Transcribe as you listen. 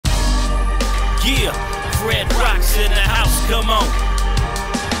Yeah, Fred Rocks in the house, come on.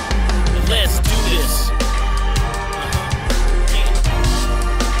 Let's do this.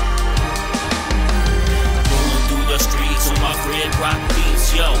 Rolling through the streets on my Fred Rock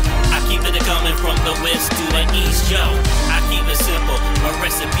beats, yo. I keep it coming from the west to the east, yo. I keep it simple, my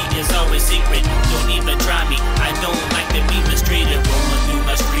recipe is always secret. Don't even try me, I don't like to be mistreated. Rolling through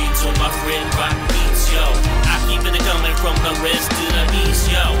my streets on my Fred Rock beats, yo. I keep it coming from the west to the east,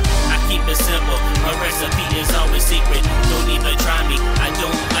 yo. I keep it simple, my recipe is always secret. Don't even try me, I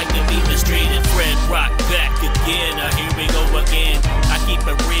don't like to be mistreated. Fred Rock back again, here we go again. I keep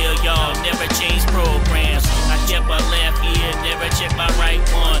it real, y'all, never change programs. I kept my left ear, never check my right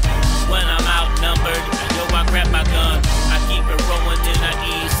one. When I'm outnumbered, yo, I grab my gun. I keep it rolling to the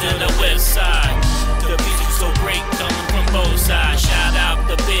east and the west side. The music's so great coming from both sides. Shout out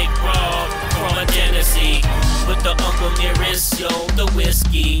the Big Raw from Tennessee. With the uncle nearest, yo, the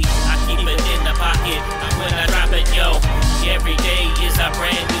whiskey. I keep it in the pocket when I drop it, yo. Every day is a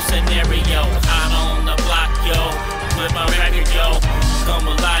brand new scenario. Hot on the block, yo, with my record, yo. Come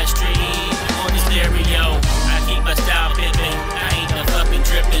a live stream on the stereo. I keep my style pimpin', I ain't no fucking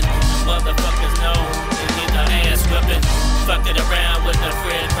trippin'. Motherfuckers know they get the ass whippin'. Fucking around with the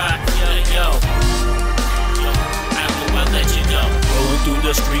Fred Rock, yo. I'll let you go. Rolling through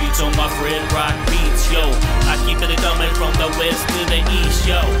the streets on my Fred Rock beats, yo. I keep it coming from the west to the east,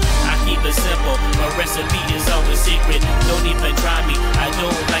 yo. I keep it simple, my recipe is always secret. Don't even try me, I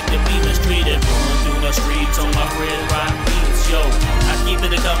don't like to be mistreated. Rolling through the streets on my Fred Rock beats, yo. I keep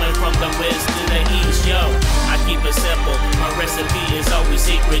it coming from the west to the east, yo. I keep it simple, my recipe is always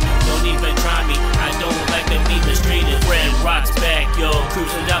secret. Don't even try me, I don't like to be mistreated. Fred Rock's back, yo,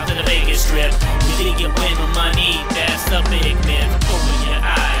 cruising down to the Vegas Strip. You think you win with money, that's a big myth. Open your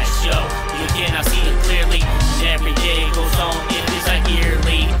eyes, yo, you cannot see it clearly. Every day goes on, it is a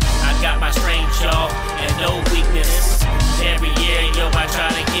yearly. I got my strength, y'all, and no weakness. Every year, yo, I try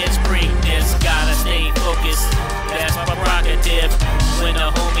to get Preakness. Gotta stay focused, that's my prerogative. When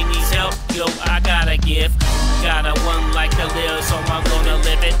a homie needs help, yo, I gotta give. Got a one like to live, so I'm gonna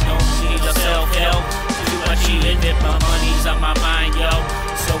live it. Don't need a self-help to achieve it. If my money's on my mind, yo,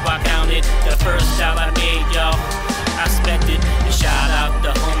 so I counted the first dollar I made, yo. I spent it, and shout out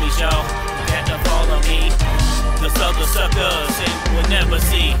the homies, yo, that to follow me. The other suckers they will never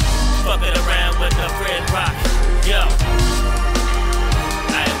see. Fucking around with the Fred Rock, yo.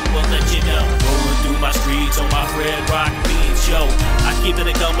 I will let you know. Rolling through my streets on my Fred Rock beats, yo. I keep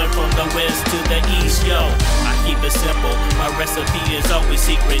it coming from the west to the east, yo. I keep it simple, my recipe is always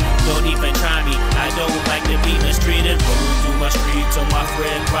secret. Don't even try me, I don't like to be mistreated. Rolling through my streets on my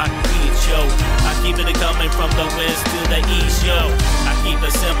Fred Rock beats, yo. I keep it coming from the west to the east, yo. I keep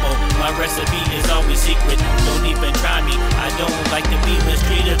it simple, my recipe is always secret. Don't even try me, I don't like to be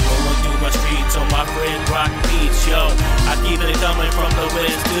mistreated.